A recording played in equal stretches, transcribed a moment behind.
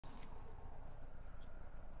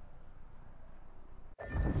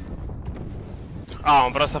А,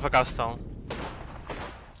 он просто ФК встал.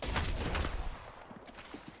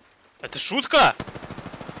 Это шутка?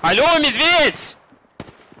 Алло, медведь!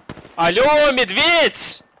 Алло,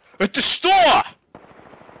 медведь! Это что?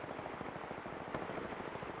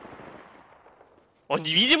 Он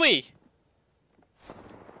невидимый?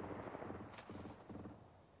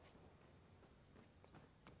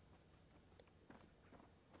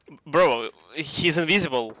 Bro, he's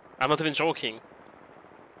invisible. I'm not even joking.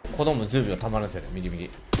 子供10秒たまるんですよね、右右。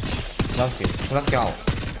助け青。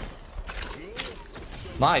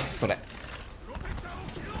ナイス、それ。い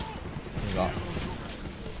いが。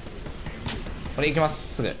これ行きま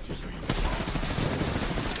す、すぐ。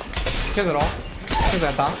ケズロケズ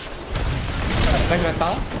やった大丈夫やった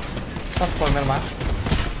パスこれ目の前。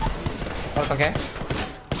これかけ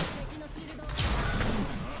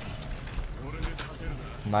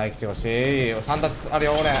前来てほしい。3達ある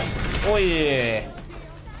よ、俺。おい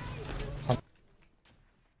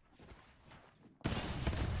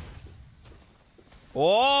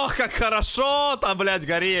Ох, как хорошо там, блядь,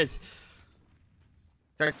 гореть!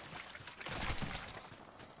 Как...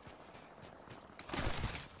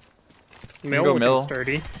 Mill Go looking mill.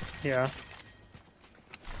 sturdy. Yeah.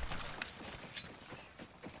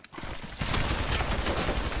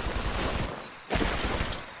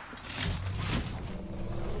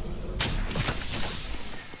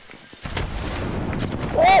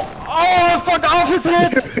 Oh, fuck off his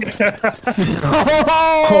head!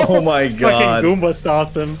 Oh my god. Fucking Goomba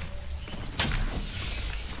stopped him.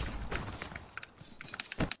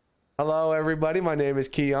 Hello everybody, my name is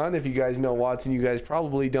Keon. If you guys know WATTSON, you guys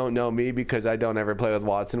probably don't know me because I don't ever play with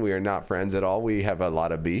WATTSON. We are not friends at all. We have a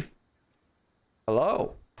lot of beef.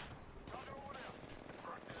 Hello.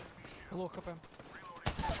 Hello, HP.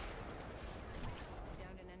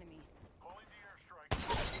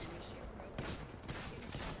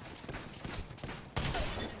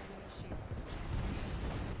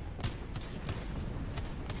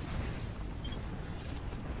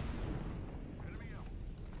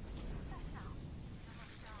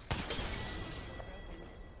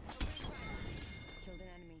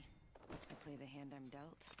 The hand I'm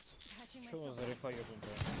dealt. Что за рефа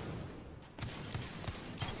ёбнутая?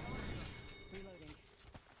 Reloading.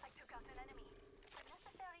 I took out an enemy. The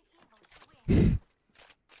necessary evil to win.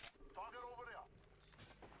 Target over there.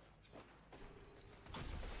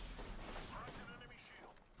 Cracked an enemy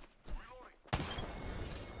shield. Reloading.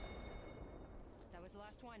 That was the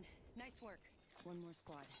last one. Nice work. One more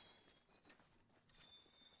squad.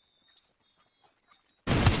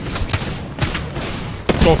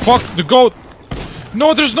 Oh fuck, the goat!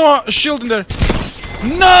 No, there's no shield in there!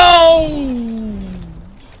 No!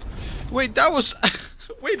 Wait, that was...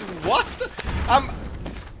 Wait, what?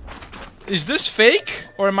 Is this fake?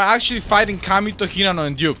 Or am I actually fighting Kamito, Hinano,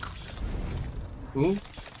 and Duke? Who?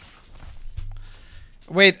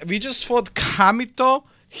 Wait, we just fought Kamito,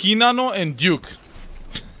 Hinano, and Duke.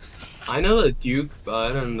 I know the Duke,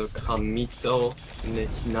 but I don't know Kamito and the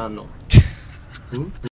Hinano. Who?